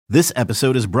This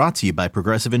episode is brought to you by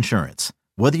Progressive Insurance.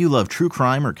 Whether you love true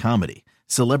crime or comedy,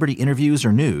 celebrity interviews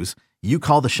or news, you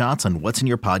call the shots on what's in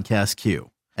your podcast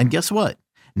queue. And guess what?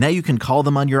 Now you can call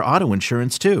them on your auto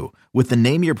insurance too with the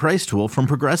Name Your Price tool from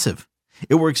Progressive.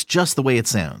 It works just the way it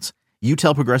sounds. You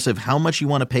tell Progressive how much you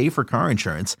want to pay for car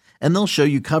insurance, and they'll show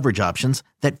you coverage options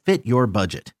that fit your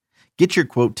budget. Get your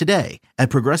quote today at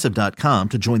Progressive.com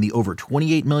to join the over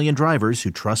 28 million drivers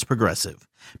who trust Progressive.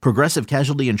 Progressive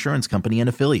Casualty Insurance Company and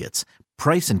Affiliates.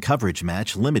 Price and coverage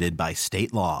match limited by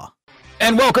state law.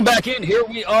 And welcome back in. Here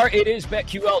we are. It is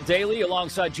BetQL Daily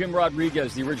alongside Jim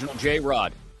Rodriguez, the original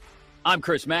J-Rod. I'm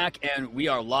Chris Mack, and we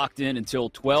are locked in until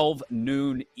 12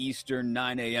 noon Eastern,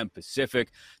 9 a.m. Pacific,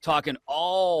 talking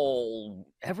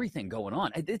everything going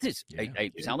on.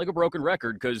 I sound like a broken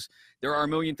record because there are a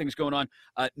million things going on.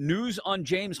 News on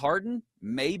James Harden,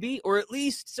 maybe, or at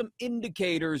least some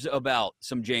indicators about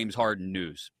some James Harden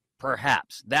news.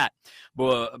 Perhaps that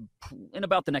in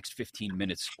about the next 15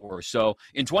 minutes or so.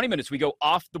 In 20 minutes, we go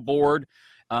off the board.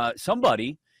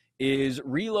 Somebody is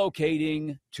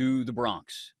relocating to the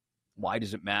Bronx. Why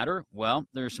does it matter? Well,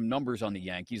 there are some numbers on the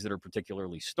Yankees that are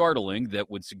particularly startling that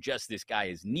would suggest this guy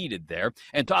is needed there.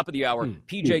 And top of the hour,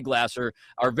 PJ Glasser,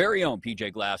 our very own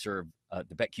PJ Glasser,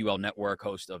 the BetQL Network,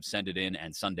 host of Send It In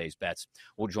and Sunday's Bets,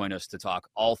 will join us to talk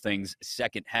all things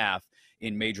second half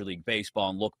in Major League Baseball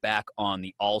and look back on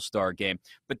the All-Star game.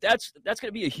 But that's going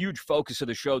to be a huge focus of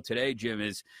the show today, Jim,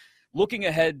 is looking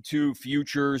ahead to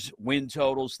futures, win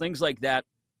totals, things like that.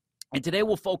 And today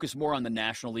we'll focus more on the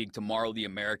National League, tomorrow the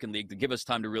American League, to give us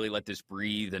time to really let this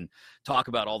breathe and talk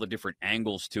about all the different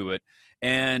angles to it.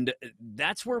 And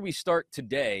that's where we start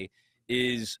today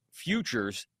is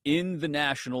futures in the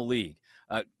National League.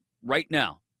 Right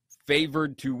now,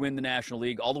 favored to win the National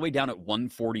League all the way down at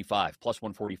 145, plus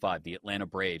 145, the Atlanta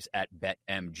Braves at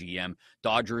BetMGM.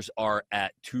 Dodgers are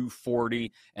at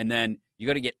 240. And then you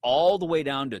got to get all the way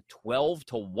down to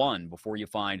 12-1 before you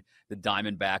find the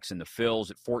Diamondbacks and the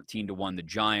Phils at 14-1, the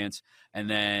Giants, and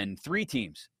then three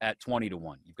teams at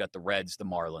 20-1. You've got the Reds, the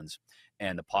Marlins,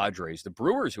 and the Padres. The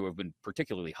Brewers, who have been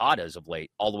particularly hot as of late,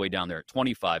 all the way down there at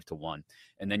 25-1.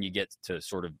 And then you get to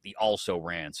sort of the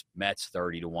also-rans, Mets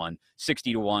 30-1,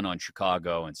 60-1 on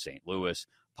Chicago and St. Louis,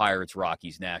 Pirates,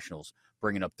 Rockies, Nationals,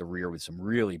 bringing up the rear with some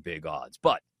really big odds.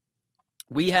 But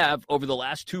we have, over the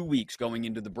last 2 weeks going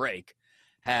into the break,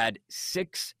 had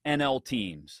 6 NL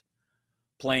teams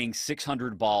playing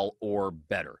 600 ball or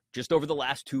better, just over the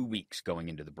last 2 weeks going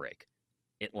into the break.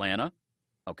 Atlanta,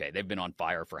 okay, they've been on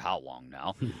fire for how long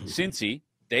now? Cincy,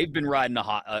 they've been riding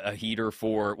a heater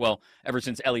for, well, ever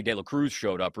since Ellie De La Cruz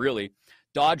showed up, really.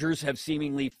 Dodgers have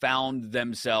seemingly found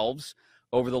themselves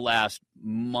over the last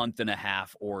month and a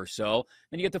half or so.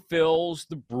 Then you get the Phils.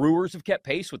 The Brewers have kept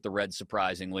pace with the Reds,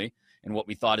 surprisingly, in what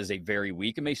we thought is a very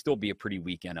weak, and may still be a pretty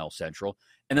weak NL Central.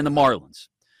 And then the Marlins.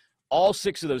 All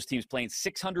 6 of those teams playing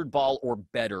 600 ball or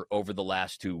better over the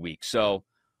last 2 weeks. So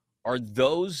are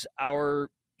those our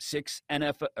 6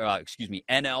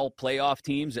 NL playoff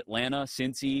teams? Atlanta,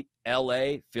 Cincy,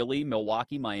 LA, Philly,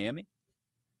 Milwaukee, Miami?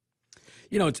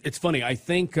 You know, it's funny. I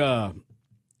think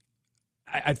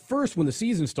at first, when the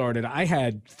season started, I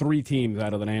had 3 teams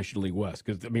out of the National League West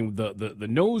because, I mean, the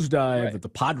nosedive that the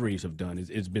Padres have done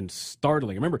has been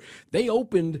startling. Remember, they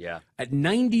opened at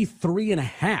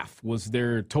 93.5 was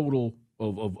their total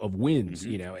of wins,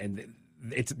 you know, and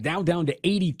it's now down to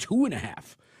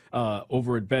 82.5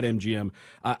 over at BetMGM.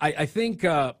 I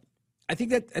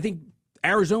think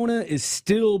Arizona is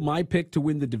still my pick to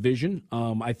win the division.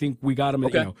 I think we got him.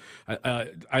 Okay.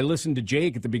 I listened to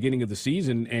Jake at the beginning of the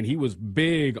season, and he was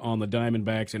big on the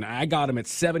Diamondbacks, and I got him at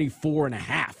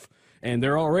 74.5, and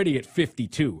they're already at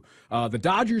 52. The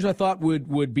Dodgers, I thought,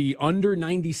 would be under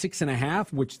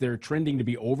 96.5, which they're trending to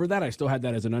be over that. I still had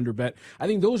that as an under bet. I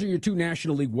think those are your 2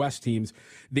 National League West teams.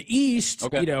 The East,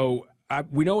 we know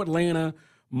Atlanta.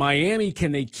 Miami,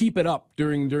 can they keep it up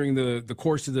during the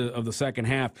course of the second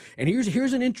half? And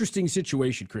here's an interesting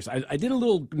situation, Chris. I did a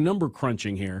little number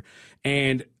crunching here,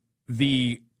 and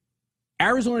the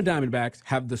Arizona Diamondbacks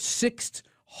have the 6th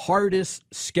hardest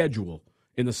schedule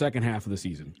in the second half of the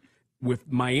season,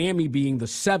 with Miami being the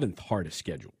 7th hardest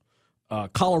schedule.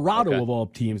 Colorado, of all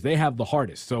teams, they have the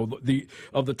hardest. So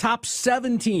of the top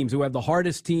 7 teams who have the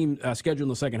hardest team schedule in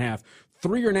the second half,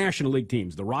 3 are National League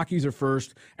teams. The Rockies are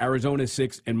 1st, Arizona is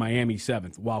 6th, and Miami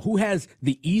 7th. While who has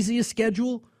the easiest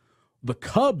schedule? The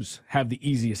Cubs have the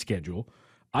easiest schedule.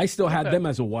 I still had them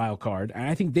as a wild card, and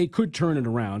I think they could turn it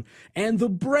around. And the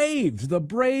Braves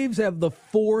have the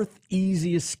 4th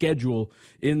easiest schedule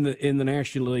in the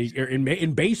National League, or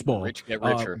in baseball. Get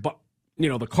richer.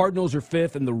 the Cardinals are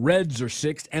 5th and the Reds are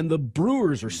 6th and the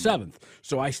Brewers are 7th.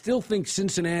 So I still think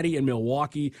Cincinnati and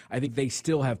Milwaukee, I think they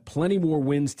still have plenty more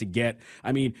wins to get.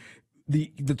 I mean,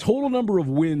 the total number of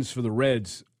wins for the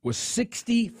Reds was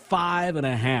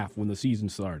 65.5 when the season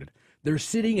started. They're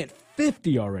sitting at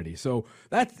 50 already. So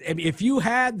that's, I mean, if you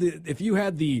had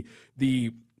the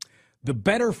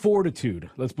better fortitude,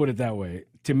 let's put it that way,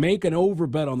 to make an over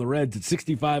bet on the Reds at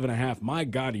 65.5, my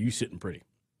God, are you sitting pretty?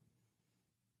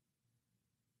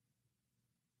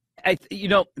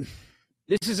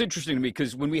 This is interesting to me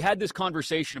because when we had this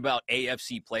conversation about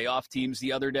AFC playoff teams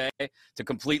the other day, to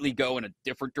completely go in a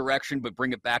different direction but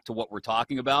bring it back to what we're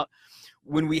talking about,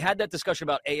 when we had that discussion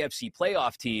about AFC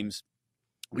playoff teams,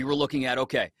 we were looking at,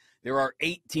 okay, there are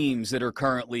 8 teams that are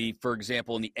currently, for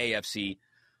example, in the AFC,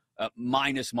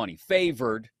 minus money,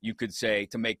 favored, you could say,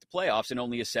 to make the playoffs, and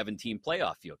only a 7-team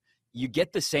playoff field. You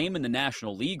get the same in the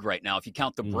National League right now if you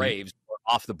count the Braves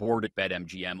off the board at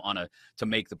BetMGM to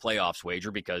make the playoffs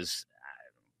wager, because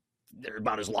they're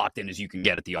about as locked in as you can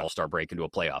get at the All-Star break into a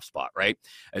playoff spot, right?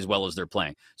 As well as they're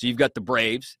playing. So you've got the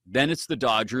Braves, then it's the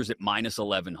Dodgers at minus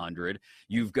 1,100.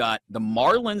 You've got the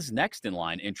Marlins next in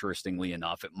line, interestingly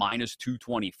enough, at minus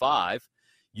 225.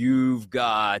 You've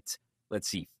got,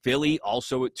 Philly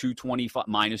also at 225,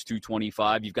 minus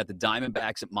 225. You've got the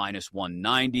Diamondbacks at minus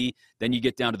 190. Then you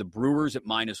get down to the Brewers at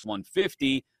minus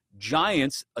 150.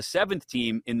 Giants, a 7th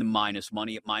team in the minus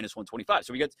money at minus 125.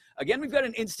 So we've got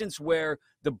an instance where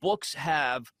the books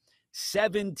have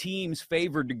 7 teams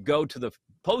favored to go to the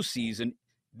postseason.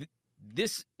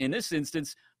 In this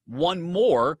instance, one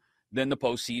more than the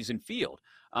postseason field.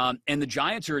 And the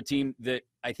Giants are a team that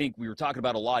I think we were talking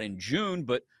about a lot in June,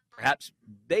 but perhaps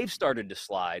they've started to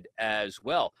slide as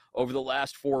well. Over the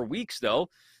last 4 weeks, though,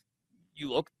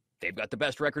 they've got the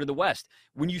best record of the West.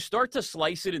 When you start to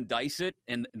slice it and dice it,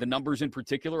 and the numbers in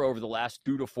particular over the last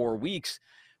 2 to 4 weeks,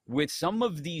 with some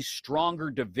of these stronger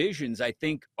divisions, I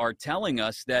think are telling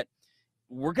us that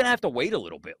we're going to have to wait a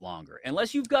little bit longer,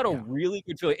 unless you've got a really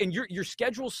good feeling. And your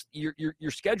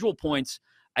schedule points,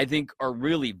 I think, are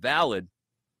really valid.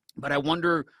 But I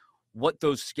wonder what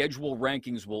those schedule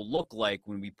rankings will look like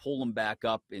when we pull them back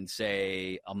up in,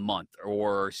 say, a month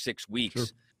or 6 weeks. Sure.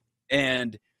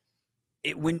 And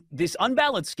when this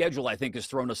unbalanced schedule, I think, has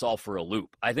thrown us all for a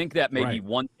loop. I think that may be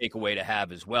one takeaway to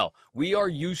have as well. We are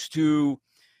used to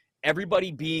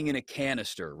everybody being in a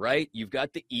canister, right? You've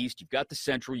got the East, you've got the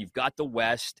Central, you've got the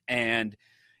West, and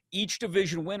each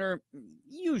division winner,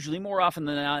 usually more often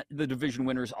than not, the division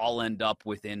winners all end up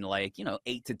within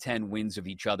 8 to 10 wins of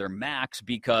each other max,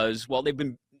 because, well,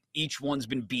 each one's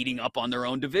been beating up on their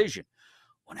own division.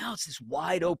 Well, now it's this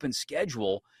wide open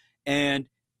schedule, and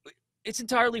it's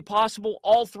entirely possible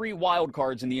all 3 wild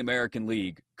cards in the American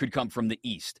League could come from the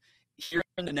East. Here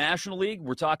in the National League,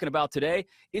 we're talking about today,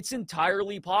 it's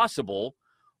entirely possible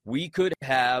we could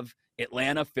have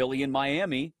Atlanta, Philly, and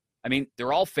Miami. I mean,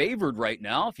 they're all favored right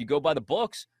now. If you go by the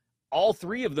books, all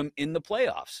 3 of them in the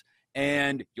playoffs.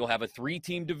 And you'll have a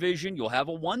 3-team division. You'll have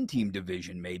a 1-team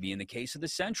division, maybe in the case of the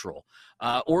Central,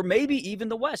 or maybe even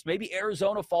the West. Maybe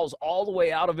Arizona falls all the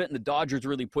way out of it, and the Dodgers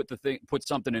really put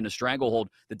something in a stranglehold.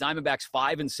 The Diamondbacks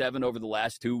 5-7 over the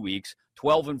last 2 weeks,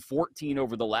 12-14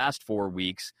 over the last 4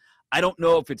 weeks. I don't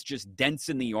know if it's just dents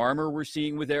in the armor we're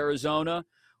seeing with Arizona,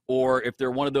 or if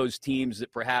they're one of those teams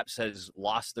that perhaps has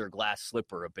lost their glass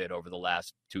slipper a bit over the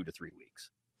last 2 to 3 weeks.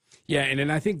 Yeah, and then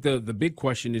I think the big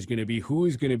question is going to be who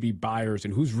is going to be buyers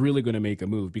and who's really going to make a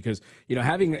move, because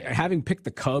having picked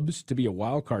the Cubs to be a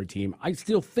wild card team, I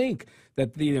still think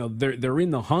that they're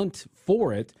in the hunt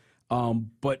for it.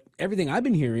 But everything I've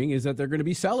been hearing is that they're going to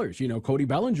be sellers. Cody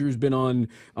Bellinger's been on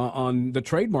the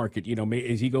trade market.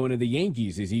 Is he going to the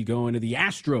Yankees? Is he going to the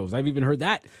Astros? I've even heard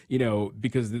that,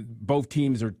 because both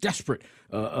teams are desperate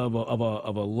of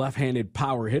a left-handed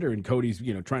power hitter, and Cody's,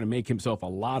 trying to make himself a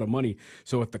lot of money.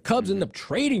 So if the Cubs end up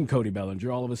trading Cody Bellinger,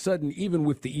 all of a sudden, even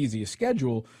with the easiest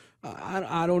schedule,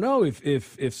 I don't know if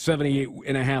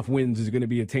 78.5 wins is going to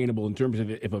be attainable in terms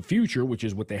of a future, which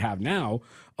is what they have now,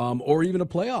 or even a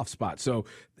playoff spot. So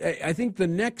I think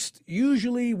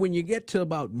usually when you get to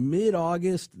about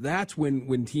mid-August, that's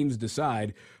when teams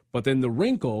decide. But then the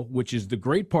wrinkle, which is the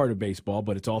great part of baseball,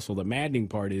 but it's also the maddening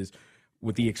part, is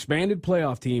with the expanded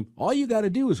playoff team, all you got to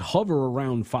do is hover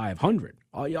around 500.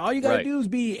 All you got to do is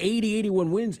be 80,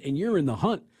 81 wins, and you're in the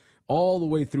hunt all the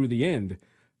way through the end.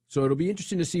 So it'll be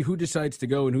interesting to see who decides to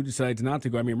go and who decides not to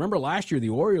go. I mean, remember last year the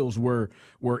Orioles were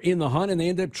in the hunt and they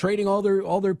ended up trading all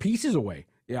their pieces away.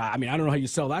 Yeah, I mean, I don't know how you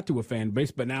sell that to a fan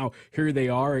base, but now here they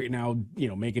are now,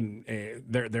 making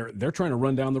they're trying to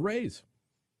run down the Rays.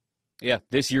 Yeah,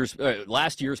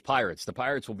 last year's Pirates. The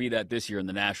Pirates will be that this year in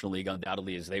the National League,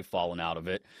 undoubtedly, as they've fallen out of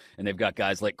it. And they've got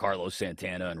guys like Carlos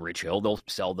Santana and Rich Hill. They'll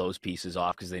sell those pieces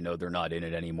off because they know they're not in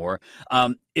it anymore.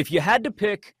 If you had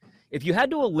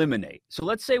to eliminate, so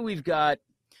let's say we've got,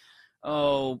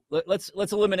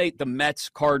 let's eliminate the Mets,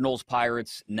 Cardinals,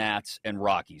 Pirates, Nats, and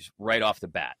Rockies right off the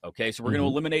bat. Okay, so we're going to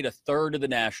eliminate a third of the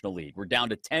National League. We're down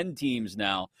to 10 teams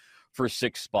now for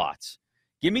 6 spots.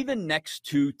 Give me the next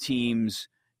 2 teams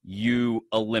you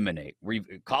eliminate.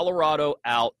 Colorado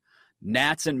out,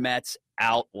 Nats and Mets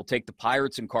out. We'll take the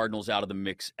Pirates and Cardinals out of the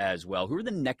mix as well. Who are the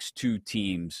next 2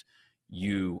 teams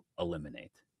you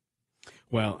eliminate?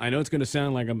 Well, I know it's going to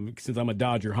sound like since I'm a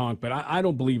Dodger honk, but I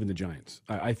don't believe in the Giants.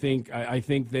 I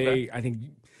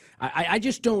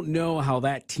just don't know how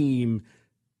that team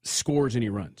scores any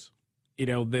runs. You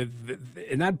know,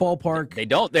 in that ballpark, they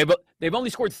don't. They've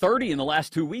only scored 30 in the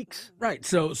last 2 weeks. Right.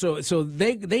 So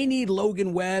they need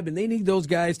Logan Webb, and they need those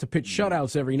guys to pitch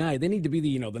shutouts every night. They need to be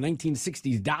the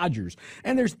 1960s Dodgers,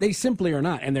 and they simply are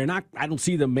not. And they're not. I don't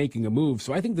see them making a move.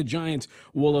 So I think the Giants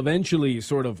will eventually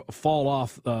sort of fall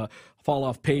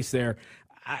off pace there.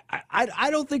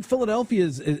 I don't think Philadelphia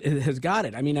has got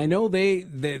it. I mean, I know they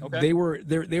were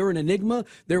an enigma.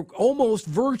 They're almost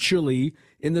virtually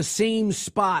in the same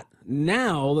spot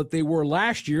now that they were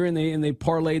last year, and they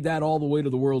parlayed that all the way to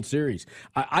the World Series.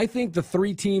 I think the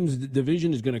 3 teams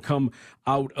division is going to come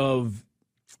out of,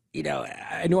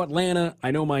 I know Atlanta,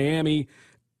 I know Miami.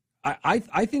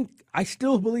 I think I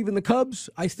still believe in the Cubs.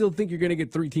 I still think you're going to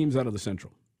get 3 teams out of the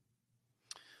Central.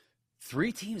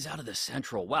 3 teams out of the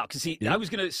Central. Wow. Because I was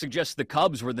going to suggest the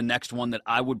Cubs were the next one that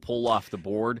I would pull off the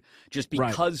board just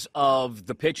because of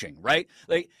the pitching, right?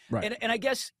 And I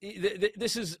guess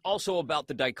this is also about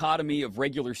the dichotomy of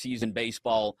regular season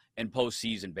baseball and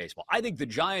postseason baseball. I think the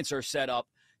Giants are set up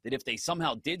that if they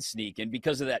somehow did sneak in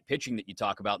because of that pitching that you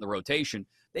talk about in the rotation,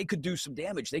 they could do some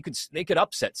damage. They could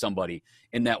upset somebody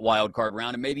in that wild card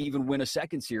round and maybe even win a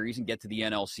second series and get to the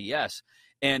NLCS.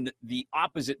 And the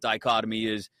opposite dichotomy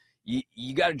is,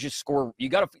 you got to just score. You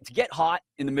got to get hot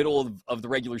in the middle of the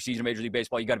regular season of Major League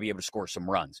Baseball. You got to be able to score some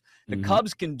runs. The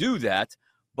Cubs can do that,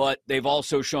 but they've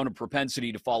also shown a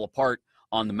propensity to fall apart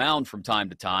on the mound from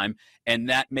time to time, and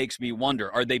that makes me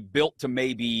wonder: are they built to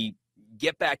maybe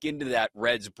get back into that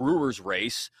Reds-Brewers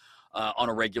race on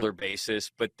a regular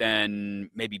basis, but then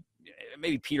maybe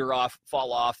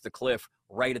fall off the cliff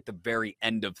right at the very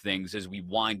end of things as we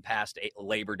wind past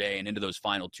Labor Day and into those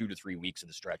final 2 to 3 weeks of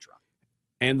the stretch run?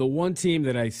 And the one team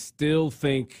that I still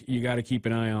think you got to keep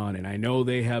an eye on, and I know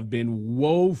they have been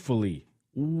woefully,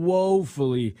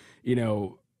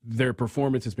 their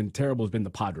performance has been terrible, has been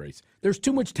the Padres. There's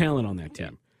too much talent on that team.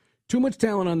 Yeah. Too much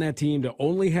talent on that team to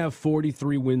only have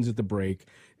 43 wins at the break.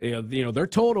 Their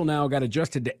total now got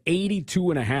adjusted to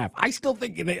 82.5.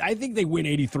 I think they win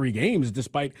 83 games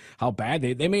despite how bad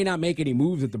they may not make any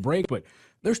moves at the break, but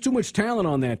there's too much talent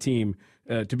on that team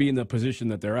to be in the position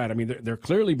that they're at. I mean, they're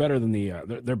clearly better than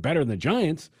they're better than the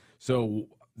Giants, so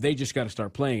they just got to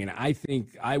start playing. And I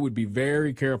think I would be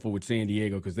very careful with San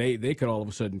Diego because they could all of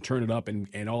a sudden turn it up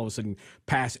and all of a sudden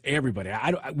pass everybody.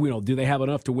 Do they have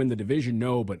enough to win the division?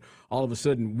 No, but all of a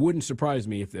sudden wouldn't surprise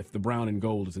me if the brown and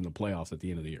gold is in the playoffs at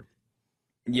the end of the year.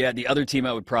 Yeah, the other team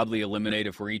I would probably eliminate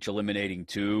if we're each eliminating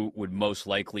 2 would most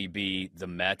likely be the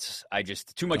Mets.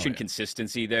 Too much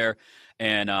inconsistency there,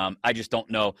 and I just don't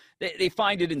know. They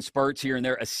find it in spurts here and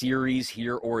there, a series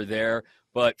here or there,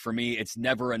 but for me, it's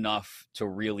never enough to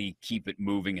really keep it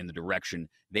moving in the direction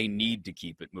they need to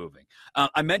keep it moving.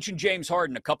 I mentioned James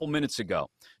Harden a couple minutes ago,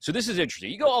 so this is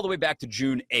interesting. You go all the way back to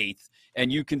June 8th,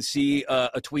 and you can see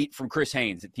a tweet from Chris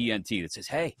Haynes at TNT that says,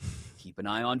 hey, keep an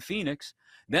eye on Phoenix.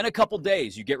 Then a couple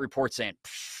days, you get reports saying,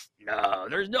 no,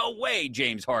 there's no way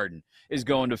James Harden is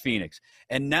going to Phoenix.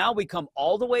 And now we come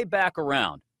all the way back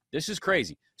around. This is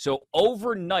crazy. So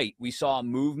overnight, we saw a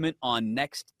movement on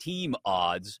next team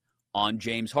odds on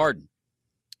James Harden.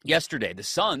 Yesterday, the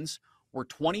Suns were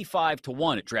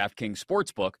 25-1 at DraftKings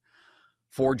Sportsbook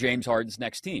for James Harden's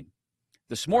next team.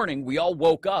 This morning, we all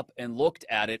woke up and looked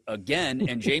at it again,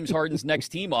 and James Harden's next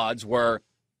team odds were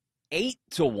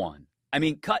 8-1. I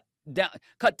mean, cut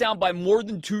down by more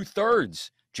than 2/3,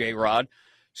 J-Rod.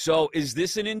 So is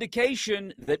this an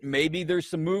indication that maybe there's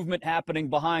some movement happening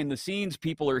behind the scenes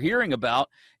people are hearing about,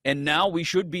 and now we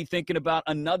should be thinking about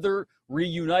another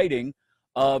reuniting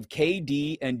of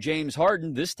KD and James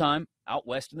Harden, this time out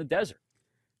west in the desert?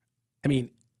 I mean,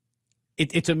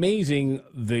 it's amazing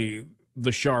the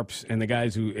sharps and the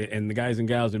guys and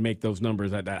gals that make those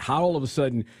numbers that how all of a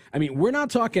sudden, I mean, we're not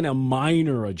talking a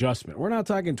minor adjustment. We're not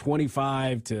talking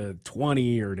 25 to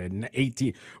 20 or to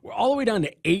 18. We're all the way down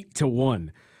to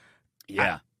 8-1.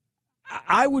 Yeah.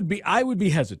 I would be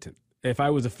hesitant if I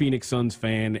was a Phoenix Suns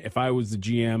fan, if I was the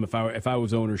GM, if I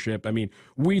was ownership. I mean,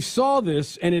 we saw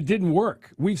this and it didn't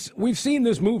work. We've seen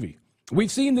this movie.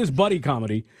 We've seen this buddy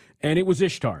comedy, and it was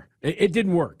Ishtar. It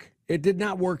didn't work. It did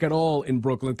not work at all in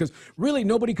Brooklyn because really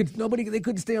they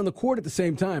couldn't stay on the court at the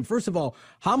same time. First of all,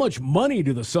 how much money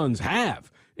do the Suns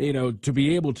have, to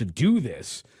be able to do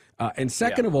this? And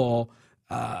second of all,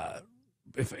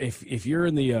 if you're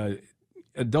in the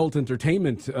adult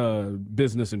entertainment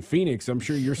business in Phoenix, I'm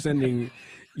sure you're sending.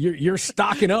 You're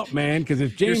stocking up, man, because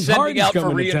if James Harden's out coming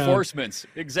for reinforcements,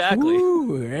 exactly.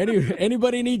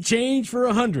 Anybody need change for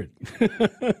 100?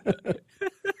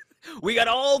 We got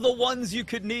all the ones you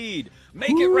could need.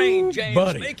 Make it rain, James.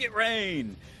 Buddy. Make it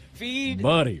rain. Feed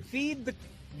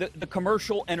the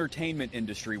commercial entertainment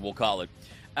industry, we'll call it,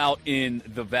 out in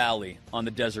the valley on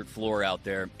the desert floor out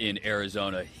there in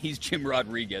Arizona. He's Jim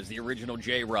Rodriguez, the original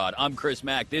J-Rod. I'm Chris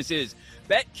Mack. This is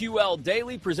BetQL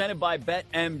Daily, presented by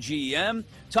BetMGM.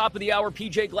 Top of the hour,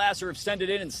 PJ Glasser have sent it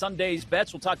in Sunday's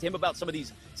bets. We'll talk to him about some of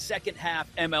these second-half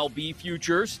MLB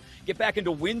futures. Get back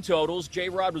into win totals.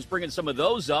 J-Rod was bringing some of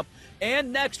those up.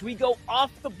 And next, we go off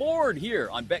the board here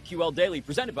on BetQL Daily,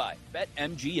 presented by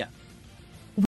BetMGM.